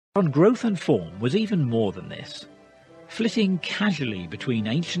On Growth and Form was even more than this. Flitting casually between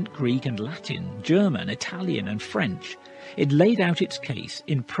ancient Greek and Latin, German, Italian and French, it laid out its case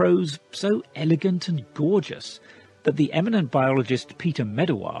in prose so elegant and gorgeous that the eminent biologist Peter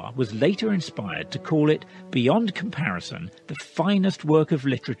Medawar was later inspired to call it, beyond comparison, the finest work of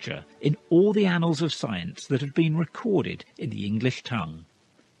literature in all the annals of science that have been recorded in the English tongue.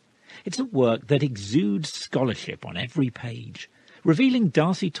 It's a work that exudes scholarship on every page, revealing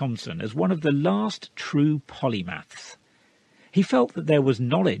Darcy Thompson as one of the last true polymaths. He felt that there was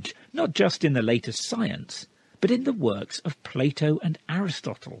knowledge not just in the latest science, but in the works of Plato and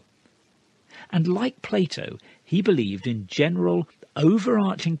Aristotle. And like Plato, he believed in general,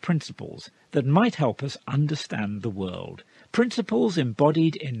 overarching principles that might help us understand the world, principles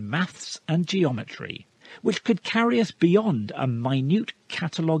embodied in maths and geometry, which could carry us beyond a minute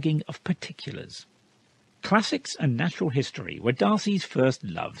cataloguing of particulars. Classics and natural history were Darcy's first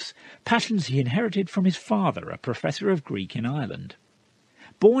loves, passions he inherited from his father, a professor of Greek in Ireland.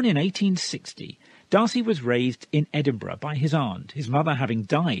 Born in 1860, Darcy was raised in Edinburgh by his aunt, his mother having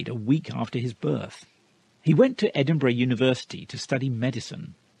died a week after his birth. He went to Edinburgh University to study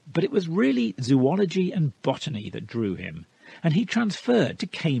medicine, but it was really zoology and botany that drew him, and he transferred to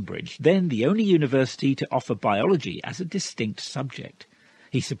Cambridge, then the only university to offer biology as a distinct subject.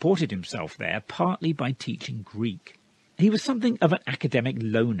 He supported himself there partly by teaching Greek. He was something of an academic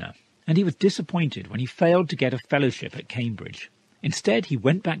loner, and he was disappointed when he failed to get a fellowship at Cambridge. Instead, he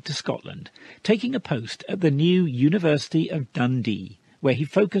went back to Scotland, taking a post at the new University of Dundee, where he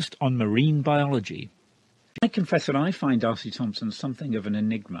focused on marine biology. I confess that I find Darcy Thompson something of an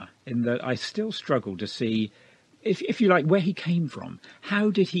enigma, in that I still struggle to see, if you like, where he came from. How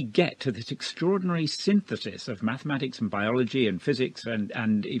did he get to this extraordinary synthesis of mathematics and biology and physics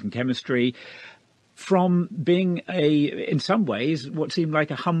and even chemistry, from being in some ways, what seemed like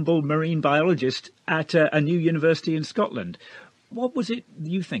a humble marine biologist at a new university in Scotland? What was it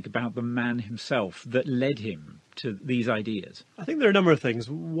you think about the man himself that led him to these ideas? I think there are a number of things.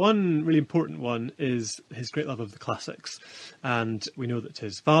 One really important one is his great love of the classics. And we know that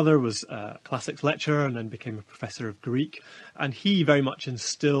his father was a classics lecturer and then became a professor of Greek. And he very much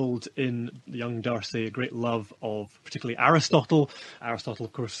instilled in young Darcy a great love of particularly Aristotle. Aristotle,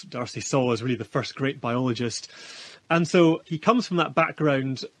 of course, Darcy saw as really the first great biologist. And so he comes from that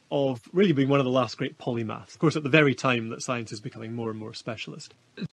background of really being one of the last great polymaths, of course, at the very time that science is becoming more and more specialist.